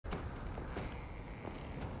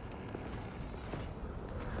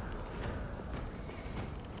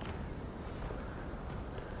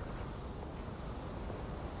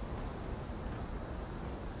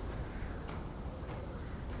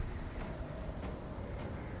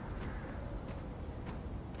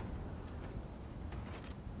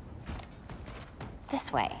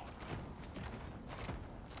this way.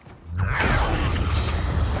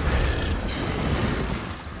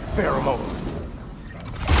 Pheromones.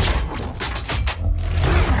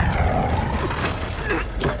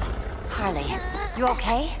 Harley, you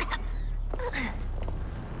okay?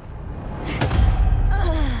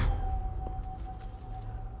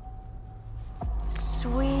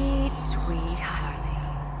 Sweet, sweet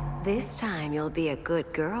Harley. This time you'll be a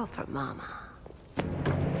good girl for Mama.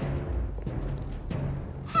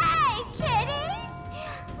 Hey, kiddies!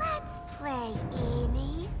 Let's play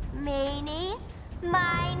eeny, meeny,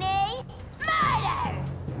 miny, murder!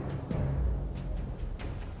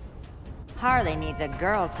 Harley needs a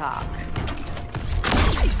girl talk.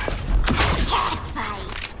 Cat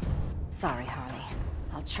fight! Sorry, Harley.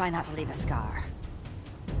 I'll try not to leave a scar.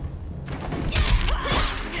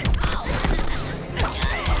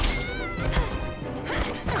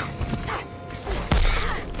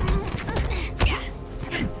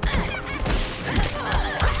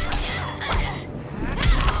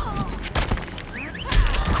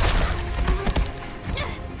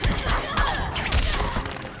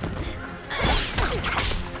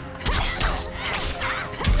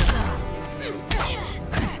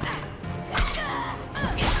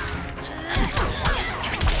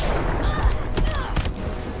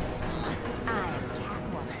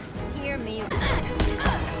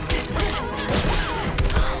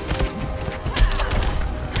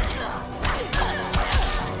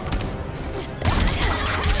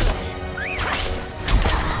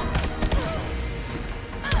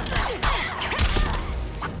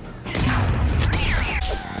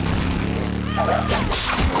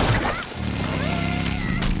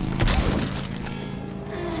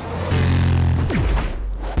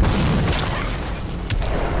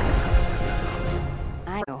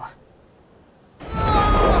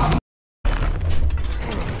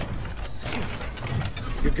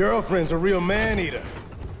 Your girlfriend's a real man-eater.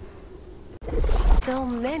 So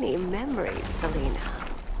many memories, Selina.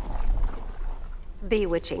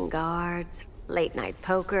 Bewitching guards, late-night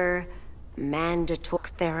poker, mandatory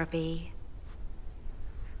therapy.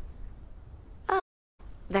 Oh,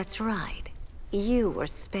 that's right. You were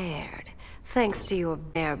spared, thanks to your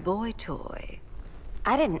bear boy toy.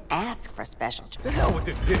 I didn't ask for special To hell with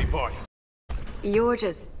this pity party. You're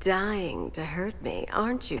just dying to hurt me,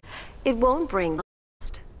 aren't you? It won't bring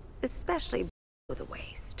lust, especially with the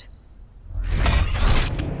waist.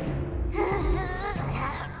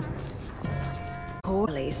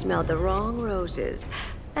 Poorly smelled the wrong roses,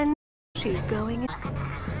 and she's going.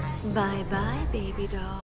 Bye-bye, baby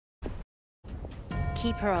doll.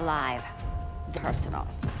 Keep her alive. Personal.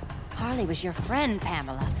 Harley was your friend,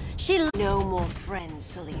 Pamela. She... No more friends,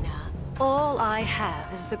 Selina. All I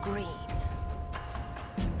have is the green.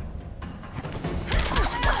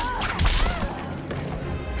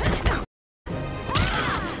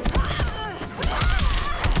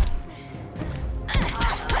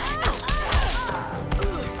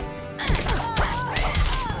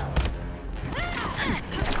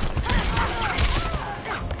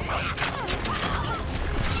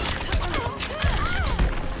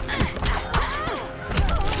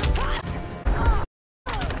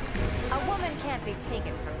 Be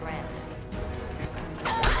taken for granted.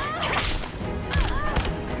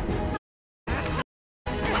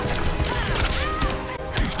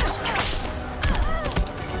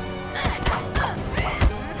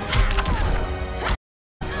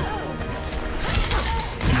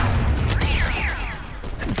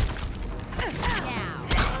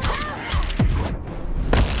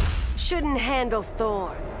 Shouldn't handle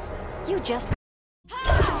thorns. You just...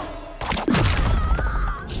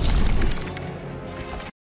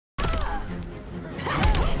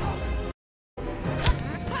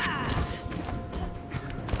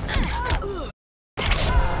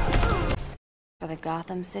 For the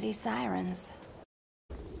Gotham City Sirens.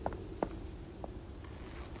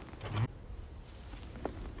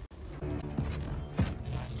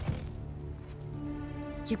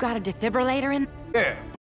 You got a defibrillator in? Yeah.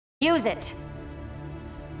 Use it!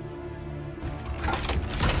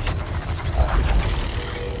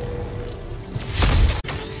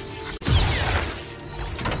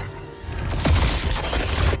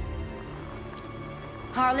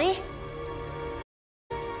 Harley?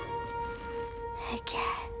 Again.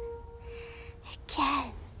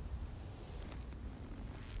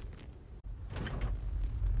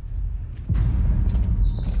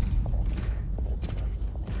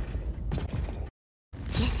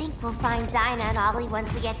 You think we'll find Dinah and Ollie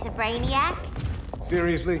once we get to Brainiac?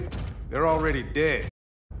 Seriously? They're already dead.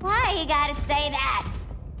 Why you gotta say that?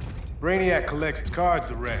 Brainiac collects cards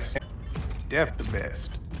the rest. Death the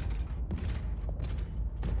best.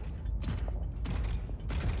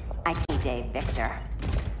 day, Victor.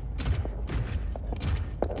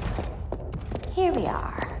 Here we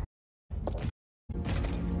are.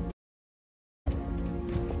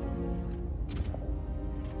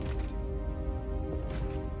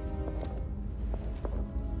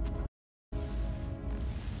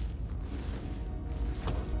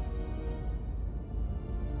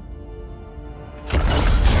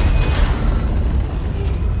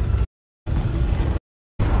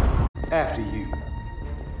 After you.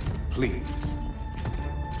 Please.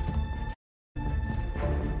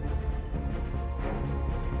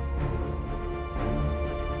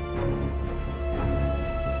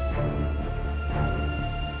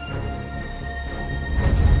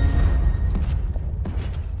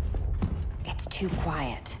 It's too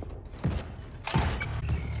quiet.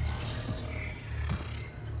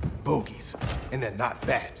 Bogies. And they're not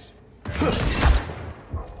bats.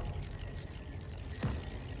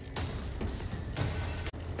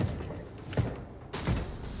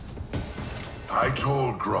 I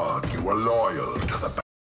told Grodd you were loyal to the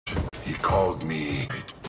Bat. He called me